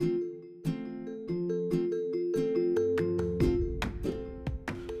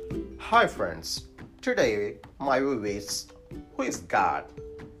Hi friends, today my view is who is God?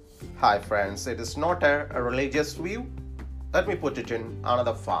 Hi friends, it is not a religious view. Let me put it in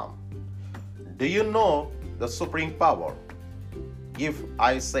another form. Do you know the supreme power? If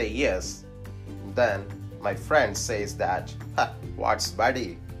I say yes, then my friend says that, what's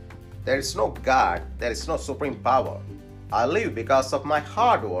buddy? There is no God, there is no supreme power. I live because of my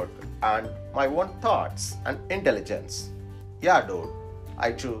hard work and my own thoughts and intelligence. Yeah, dude,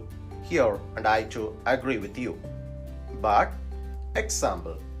 I too hear and I too agree with you. But,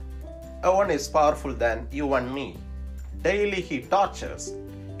 example, one is powerful than you and me. Daily he tortures,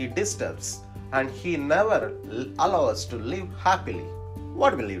 he disturbs, and he never allows us to live happily.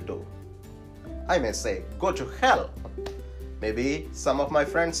 What will you do? I may say, go to hell. Maybe some of my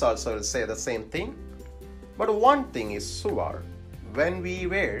friends also will say the same thing. But one thing is sure, when we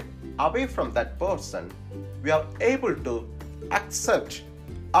were away from that person, we are able to accept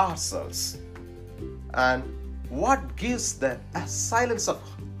ourselves. And what gives the silence of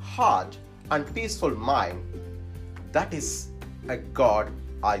heart and peaceful mind, that is a God,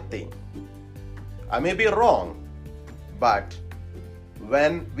 I think. I may be wrong, but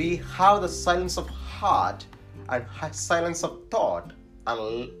when we have the silence of heart and silence of thought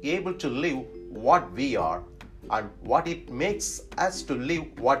and able to live what we are and what it makes us to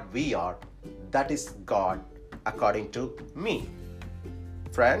live what we are, that is God according to me.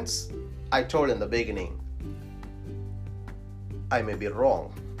 Friends, I told in the beginning, I may be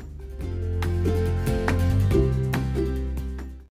wrong.